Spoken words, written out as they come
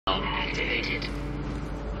Activated.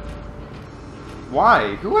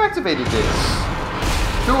 Why? Who activated this?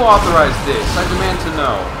 Who authorized this? I demand to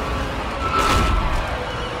know.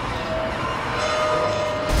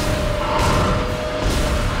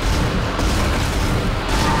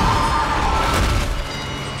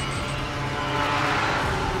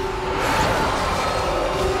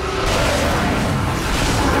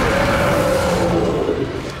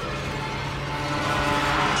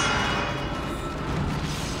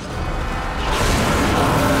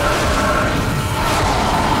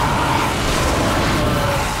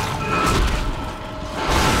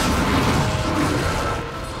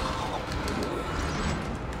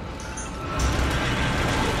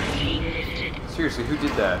 Seriously, who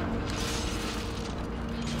did that?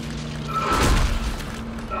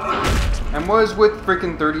 And what is with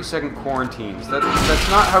freaking 30-second quarantines? That's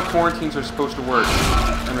not how quarantines are supposed to work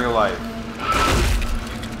in real life.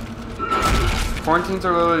 Quarantines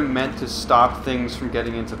are literally meant to stop things from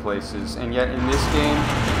getting into places, and yet in this game,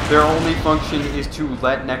 their only function is to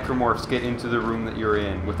let necromorphs get into the room that you're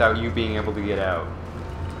in without you being able to get out.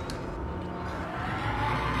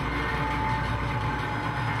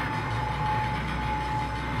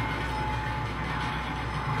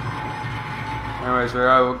 Anyways,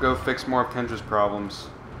 we'll go fix more of Kendra's problems.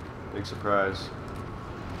 Big surprise.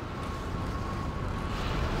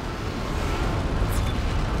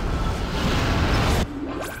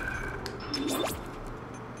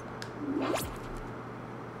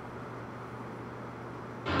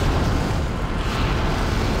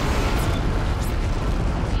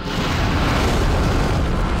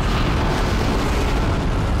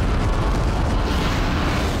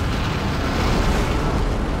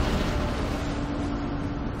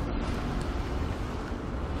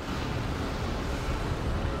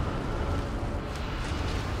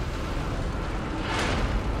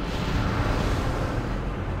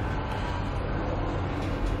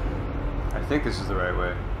 I think this is the right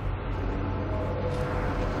way.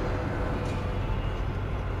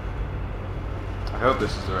 I hope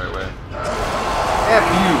this is the right way. F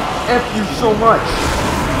you! F you so much!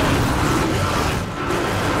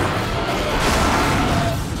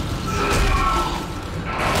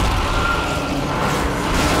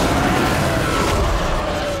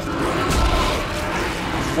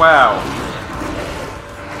 Wow.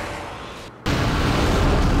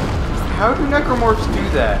 How do necromorphs do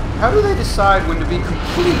that? How do they decide when to be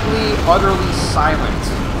completely, utterly silent,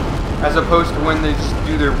 as opposed to when they just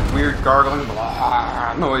do their weird gargling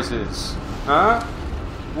blah noises? Huh?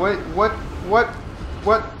 What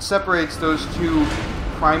separates those two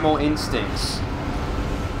primal instincts?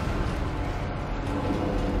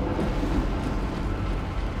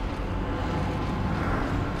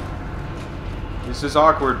 This is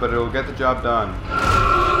awkward, but it'll get the job done.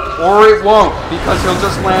 Or it won't, because he'll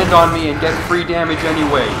just land on me and get free damage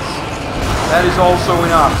anyways. That is also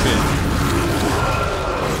an option.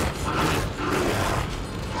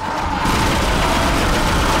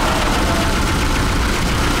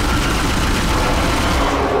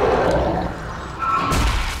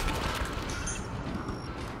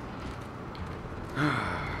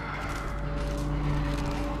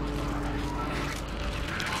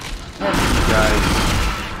 F you guys.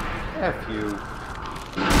 F you.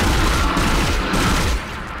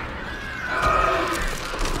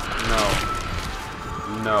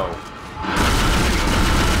 No.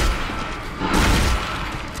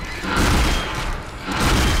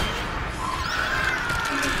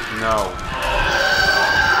 No.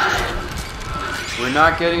 We're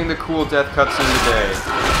not getting the cool death cutscene today.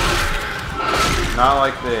 Not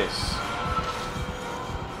like this.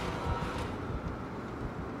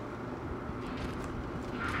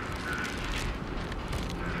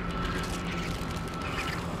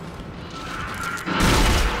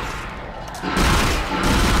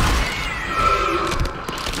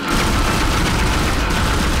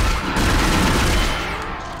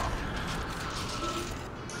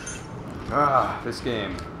 Ah, this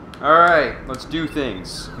game. Alright, let's do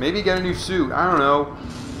things. Maybe get a new suit. I don't know.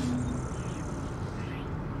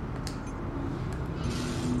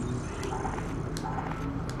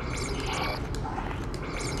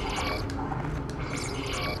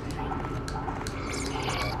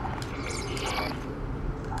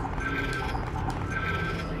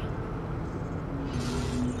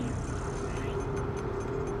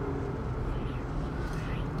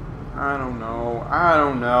 I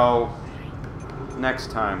don't know.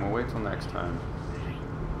 Next time. We'll wait till next time.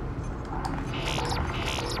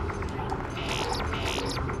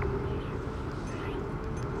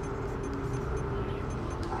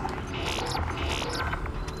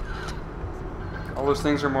 All those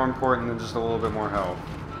things are more important than just a little bit more health.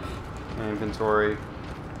 Inventory.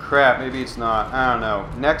 Crap, maybe it's not. I don't know.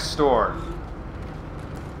 Next store.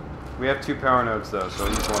 We have 2 power nodes though, so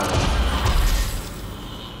use one of them.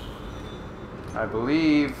 I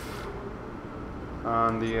believe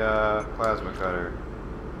on the plasma cutter.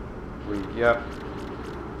 Yep.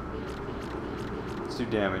 Let's do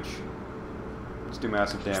damage. Let's do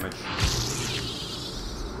massive damage.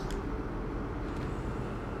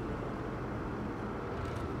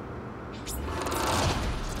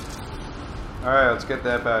 Alright, let's get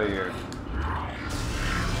that out of here.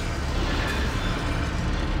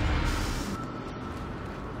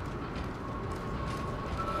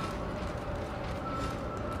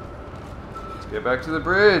 Let's get back to the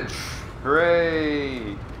bridge.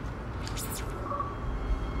 Hooray!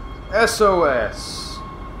 SOS!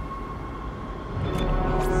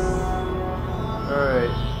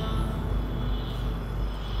 Alright.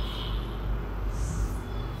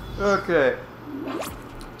 Okay.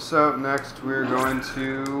 So next we're going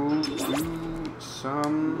to do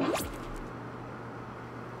some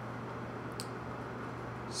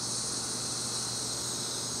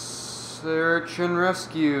search and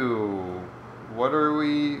rescue. What are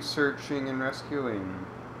we searching and rescuing?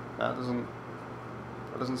 That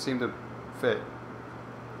doesn't seem to fit.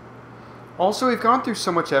 Also, we've gone through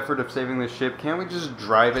so much effort of saving this ship. Can't we just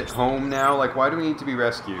drive it home now? Like, why do we need to be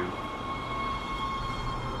rescued?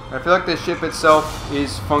 I feel like the ship itself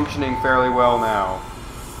is functioning fairly well now.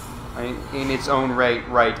 In its own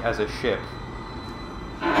right as a ship.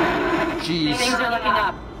 Jeez. Things are looking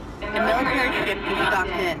up. A military ship is docked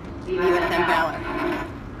in. The USM Valor.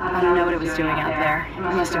 I don't know what it was doing out there. It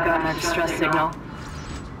must have gotten our distress signal.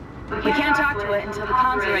 We can't talk to it until the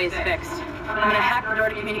comms array is fixed. I'm gonna hack the door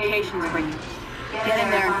to communications for you. Get in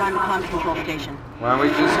there and find the comm control station. Why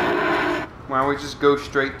don't we just go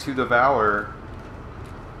straight to the Valor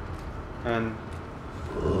and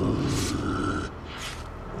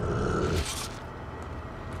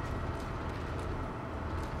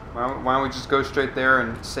why don't we just go straight there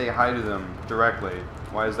and say hi to them directly?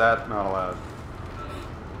 Why is that not allowed?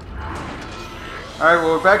 Alright,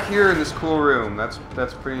 well we're back here in this cool room. That's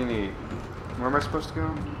pretty neat. Where am I supposed to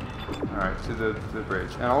go? Alright, to the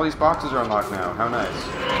bridge. And all these boxes are unlocked now. How nice.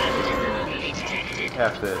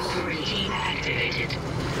 F this.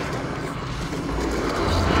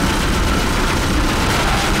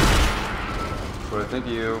 But thank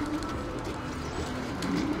you.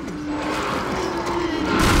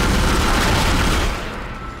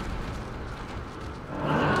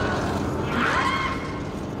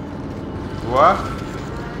 What?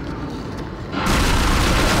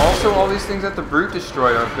 Also, all these things that the Brute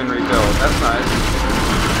destroyed have been rebuilt. That's nice.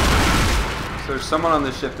 So there's someone on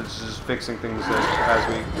this ship that's just fixing things as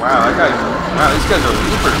we... Wow, that guy... Wow, these guys are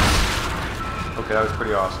leapers. Okay, that was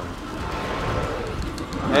pretty awesome.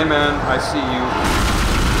 Hey man, I see you.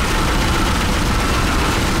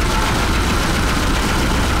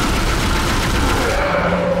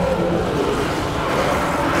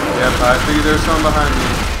 Yep, I figured there's someone behind me.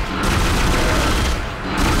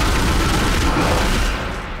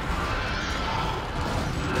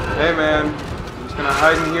 Hey man, I'm just gonna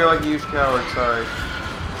hide in here like a huge coward, sorry.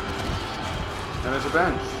 And there's a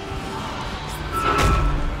bench.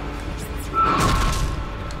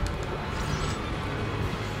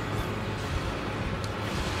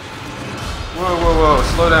 Whoa, whoa, whoa,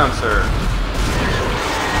 slow down, sir.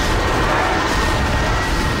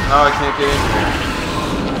 Oh, I can't get in here.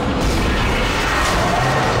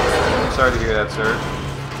 I'm sorry to hear that, sir.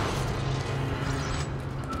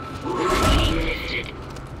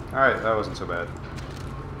 Alright, that wasn't so bad.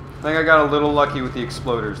 I think I got a little lucky with the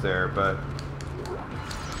exploders there, but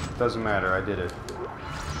it doesn't matter, I did it.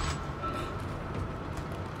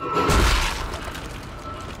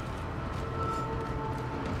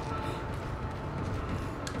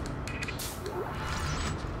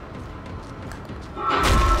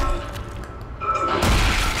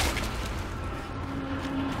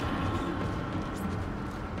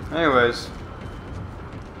 Anyways.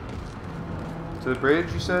 To the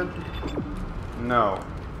bridge, you said? No.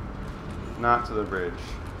 Not to the bridge.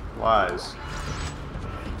 Lies.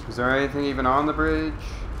 Is there anything even on the bridge?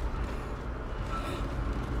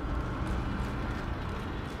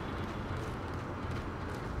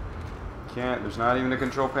 Can't. There's not even a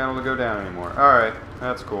control panel to go down anymore. Alright.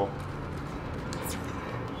 That's cool.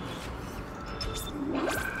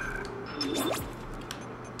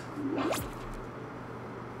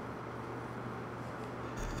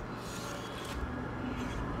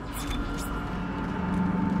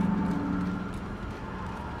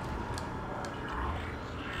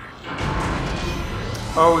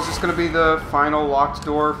 Oh, is this going to be the final locked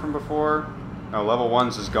door from before? Oh, level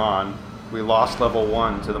 1's is gone. We lost level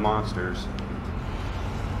 1 to the monsters.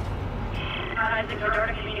 Isaac, your door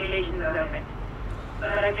to communications is open.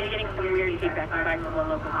 But I've been getting some weird feedback back from the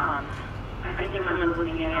local comms. I think someone's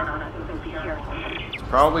looking in on us, so be careful. It's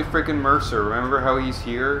probably freaking Mercer. Remember how he's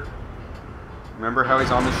here? Remember how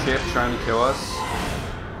he's on the ship trying to kill us?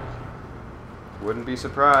 Wouldn't be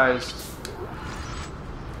surprised.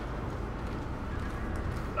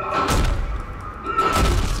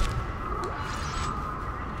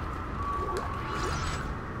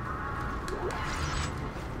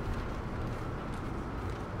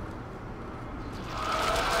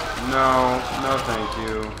 No, thank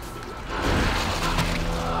you.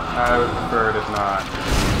 I would prefer it if not.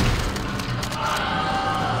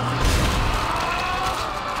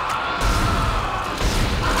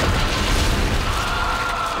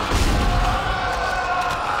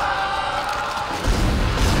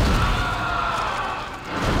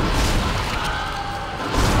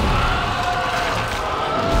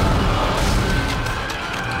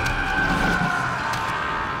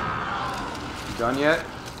 You done yet?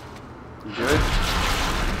 You good?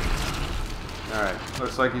 Alright,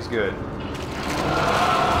 looks like he's good.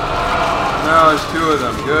 No, there's 2 of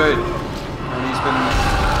them. Good. And he's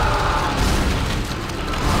been...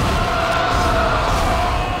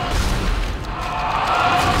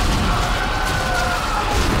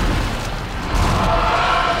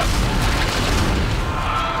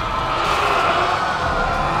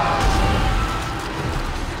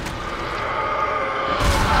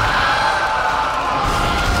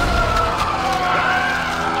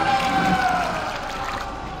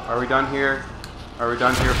 Are we done here? Are we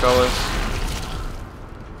done here, fellas?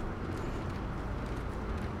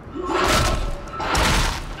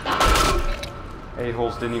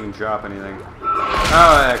 A-holes didn't even drop anything.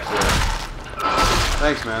 Oh, actually.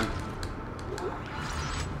 Thanks, man.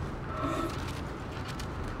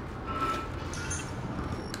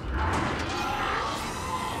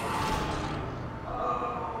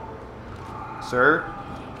 Sir?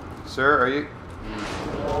 Sir, are you...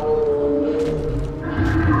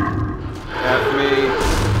 F me.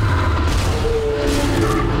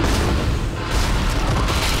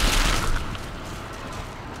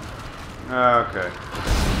 Okay.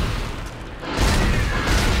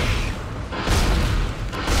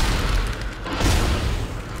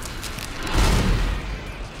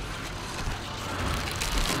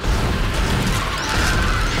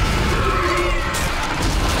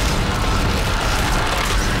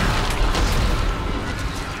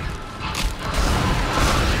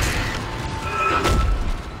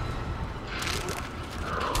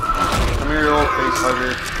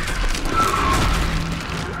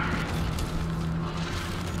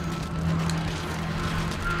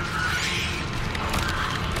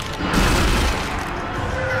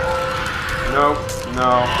 Nope,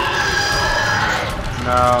 no.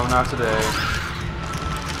 No, not today.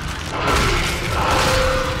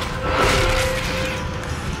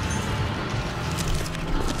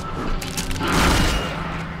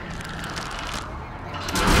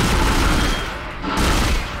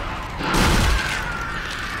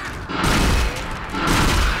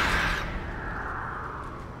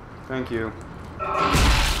 Thank you.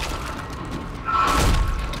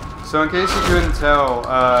 So in case you couldn't tell,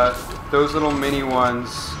 those little mini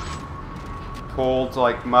ones pulled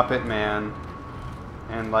like Muppet Man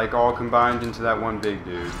and like all combined into that one big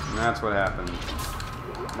dude. And that's what happened.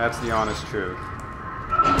 That's the honest truth.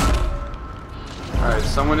 Alright,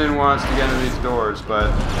 someone didn't want us to get into these doors, but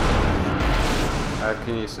I have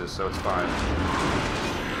kinesis, so it's fine.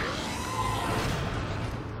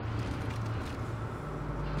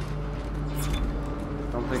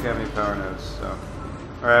 I don't think I have any power nodes, so...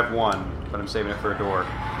 Or I have one, but I'm saving it for a door.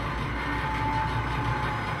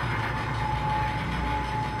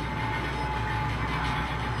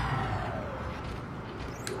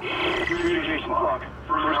 Communications log.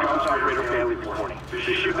 First comms operator Bailey reporting. The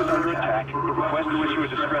ship is under attack. The request to issue a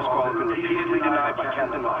distress call has been repeatedly denied by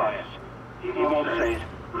Captain Matthias. He won't say it,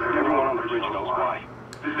 but everyone on the bridge knows why.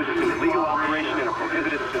 This is an illegal operation in a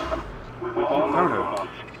prohibited system. We've all known for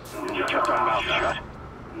months. And you kept our mouths shut.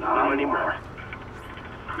 Not anymore.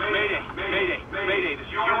 Mayday! Mayday! Mayday! This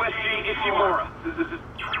is USG Ishimura. This is...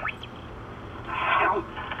 Hell...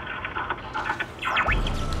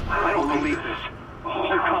 I don't believe this. The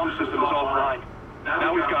whole comm system is offline.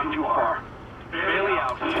 Now we've gone too far. Bailey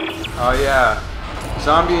out. Oh yeah.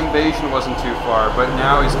 Zombie invasion wasn't too far, but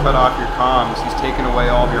now he's cut off your comms. He's taken away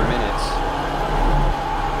all of your minutes.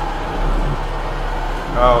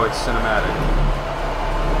 Oh, it's cinematic.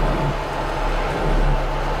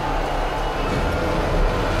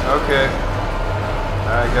 Okay.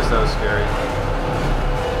 I guess that was scary.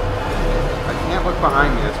 can't look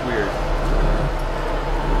behind me, that's weird.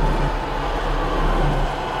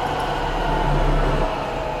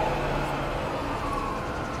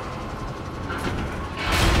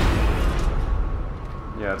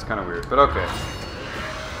 Yeah, it's kind of weird, but okay.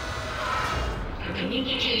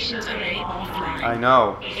 Communications array offline. I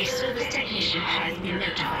know. A service technician has been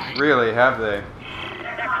notified. Really, have they?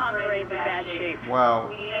 That comms array is in bad shape. Wow.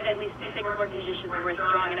 We need at least 6 more positions for a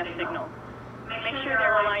strong enough signal. Make sure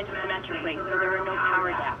they're aligned symmetrically so there are no power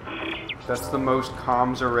gaps. That's the most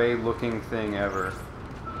comms array looking thing ever.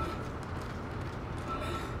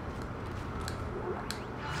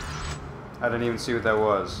 I didn't even see what that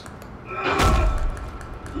was.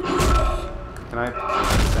 Can I?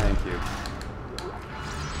 Thank you.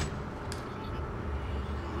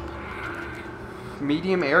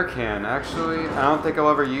 Medium air can. Actually, I don't think I'll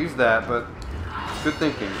ever use that, but good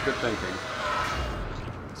thinking, good thinking.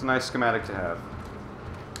 It's a nice schematic to have.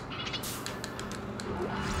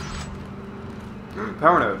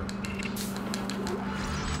 Power node.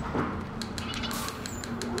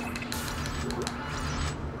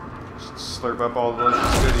 Just slurp up all those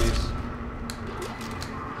goodies.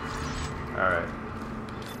 Alright.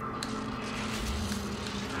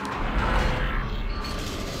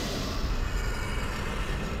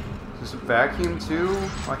 Is this a vacuum too?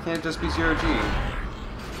 Why can't it just be 0G?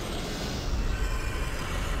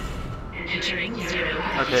 Entering 0.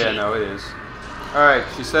 Okay, I know it is. Alright,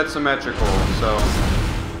 she said symmetrical, so...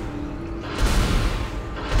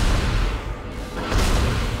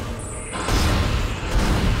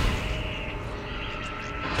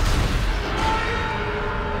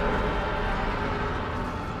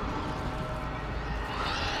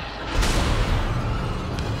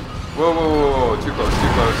 Whoa, whoa, whoa, whoa, too close,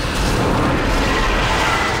 too close.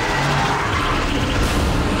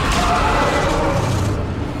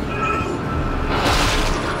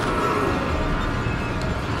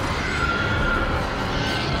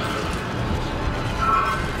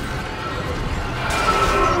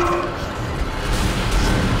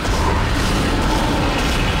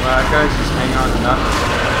 Wow, that guy's just hanging on to nothing.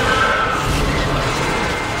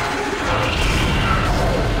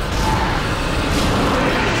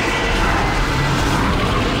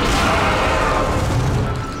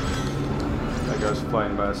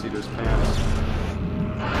 Flying by the seat of his pants.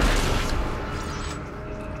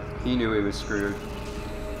 He knew he was screwed.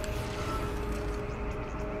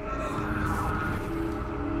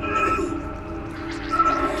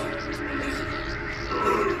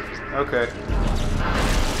 Okay.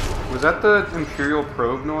 Was that the Imperial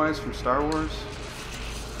probe noise from Star Wars?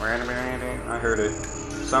 I heard it.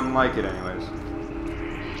 Something like it anyways.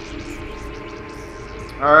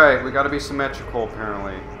 Alright, we gotta be symmetrical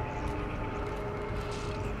apparently.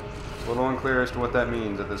 A little unclear as to what that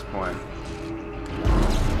means at this point.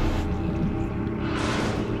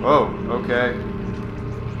 Oh, okay.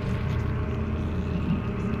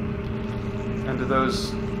 And do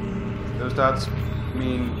those dots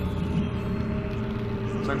mean...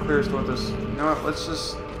 It's unclear as to what this... You know what, let's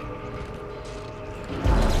just...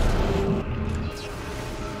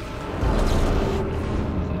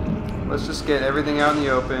 Let's just get everything out in the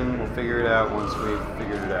open. We'll figure it out once we've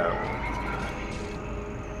figured it out.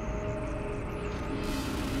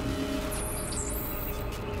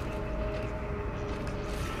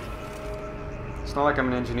 It's not like I'm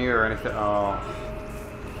an engineer or anything. Oh.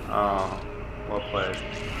 Oh. Well played.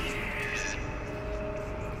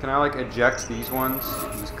 Can I, like, eject these ones?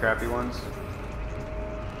 These crappy ones?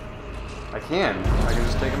 I can. I can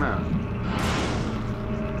just take them out.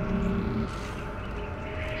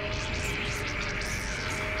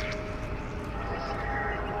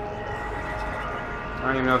 I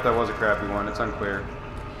don't even know if that was a crappy one. It's unclear.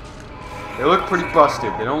 They look pretty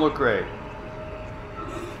busted. They don't look great.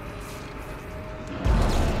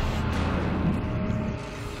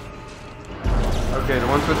 Okay, the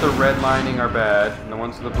ones with the red lining are bad, and the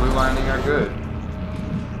ones with the blue lining are good.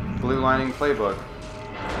 Blue lining playbook.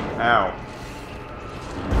 Ow.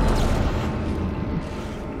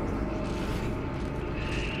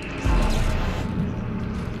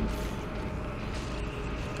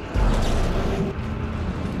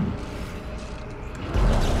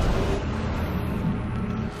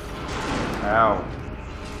 Ow.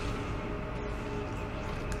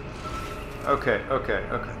 Okay, okay,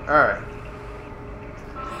 okay. Alright.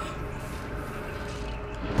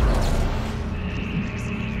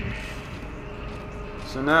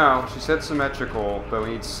 So now, she said symmetrical, but we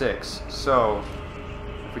need 6. So,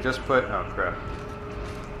 if we just put... Oh, crap.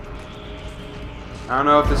 I don't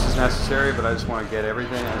know if this is necessary, but I just want to get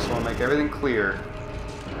everything. I just want to make everything clear.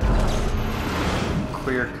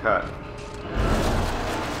 Clear cut.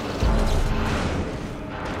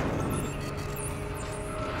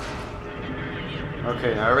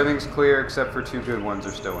 Okay, now everything's clear except for 2 good ones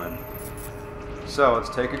are still in. So, let's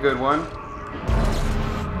take a good one.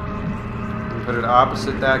 And put it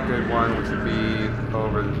opposite that good one, which would be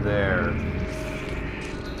over there.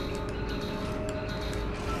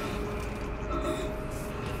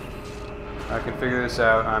 I can figure this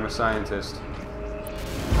out. I'm a scientist.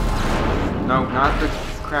 No, not the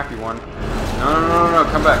crappy one. No, no, no, no, no.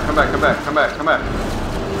 Come back, come back, come back, come back, come back.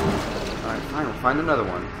 Alright, fine. We'll find another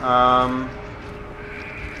one.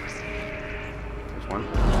 There's one.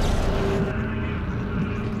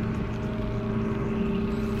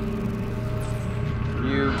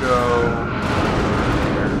 You go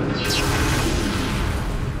here.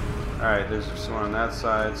 Alright, there's just one on that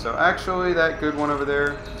side. So actually, that good one over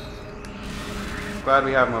there, glad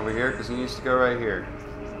we have him over here, because he needs to go right here.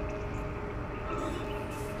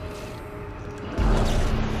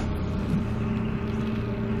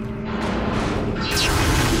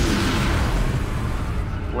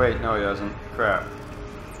 Wait, no he doesn't. Crap.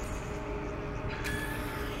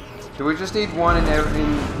 Do we just need one in every...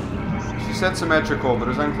 She said symmetrical, but it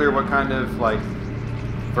was unclear what kind of, like,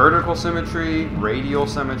 vertical symmetry, radial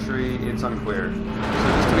symmetry, it's unclear. So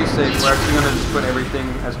just to be safe, we're actually going to just put everything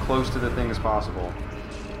as close to the thing as possible.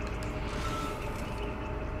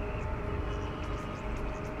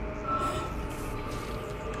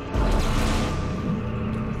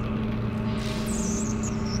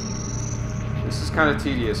 This is kind of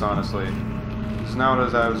tedious, honestly. This is not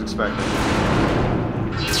what I was expecting.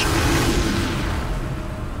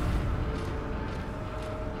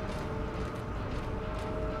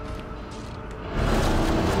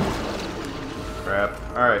 Crap.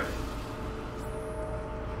 Alright.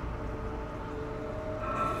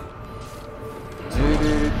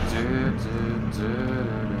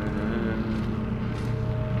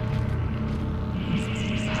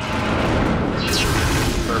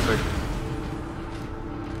 Perfect.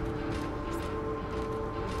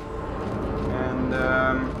 And,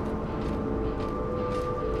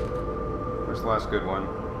 where's the last good one?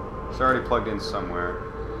 It's already plugged in somewhere.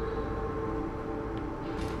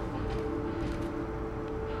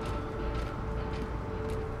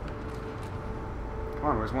 Come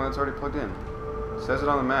on, where's one that's already plugged in? It says it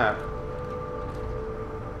on the map.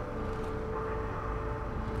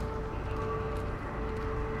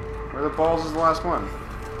 Where the balls is the last one?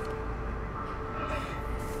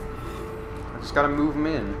 I just gotta move him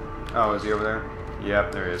in. Oh, is he over there?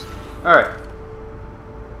 Yep, there he is. Alright.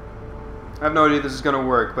 I have no idea if this is gonna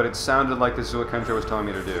work, but it sounded like this is what Kentra was telling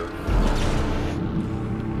me to do.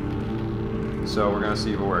 So we're gonna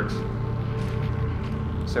see if it works.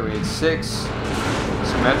 So we need 6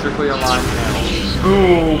 symmetrically aligned panels.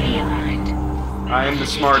 Boom! I am the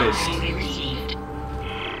smartest.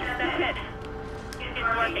 That's it. It's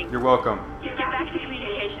working. You're welcome. Get back to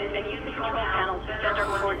communications and use the control panel to send our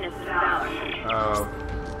coordinates to Valor. Oh,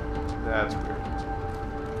 that's weird.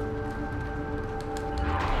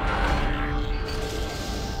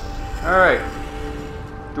 Alright.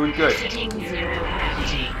 Doing good. Exiting 0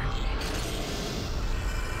 gravity.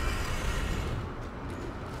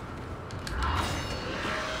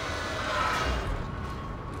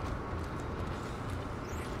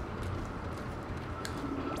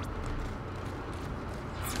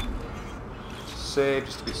 Save,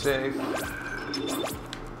 just to be safe.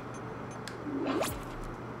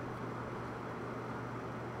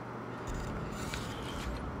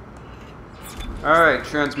 Alright,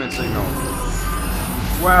 transmit signal.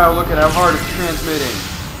 Wow, look at how hard it's transmitting.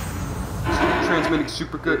 It's transmitting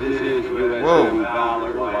super good. This is USM Whoa.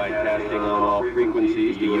 Valor, broadcasting on all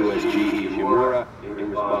frequencies to USG Ishimura in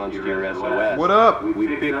response to your SOS. What up? We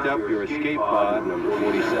picked up your escape pod, number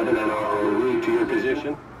 47, and are en route to your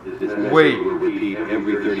position. This message Wait. will repeat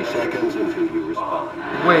every 30 seconds until you respond.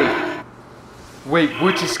 Wait,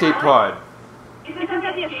 which escape pod? Isn't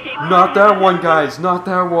that the escape pod? Not that one, guys, not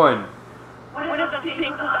that one. One of those things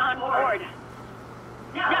was on board.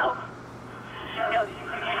 No. No, this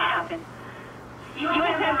can't happen.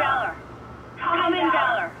 USM Valor. Come in,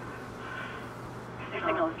 Valor. The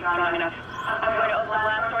signal is strong enough. I'm going to open the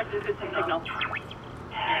last sources of the signal.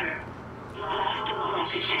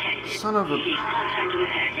 Son of a...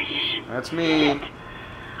 That's me.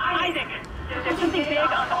 Isaac, there's something big on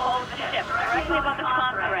the hull of the ship, directly above the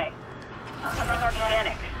comms array. Something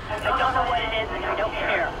organic. I don't know what it is, and I don't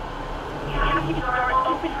care. You have to keep the doors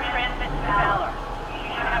open for transmit to Valor.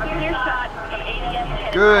 You have a clear shot from ADS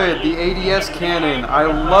cannon. Good, the ADS cannon. I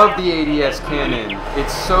love the ADS cannon.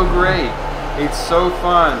 It's so great. It's so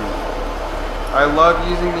fun. I love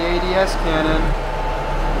using the ADS cannon.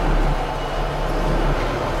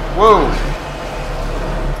 Whoa!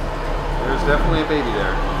 There's definitely a baby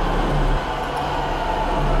there.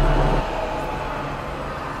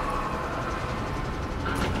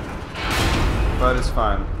 But it's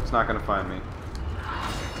fine. It's not gonna find me.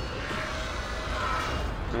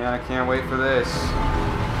 Man, I can't wait for this.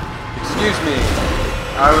 Excuse me.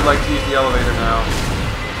 I would like to use the elevator now.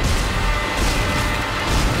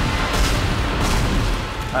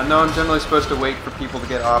 I know I'm generally supposed to wait for people to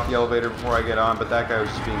get off the elevator before I get on, but that guy was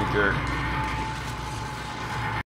just being a jerk.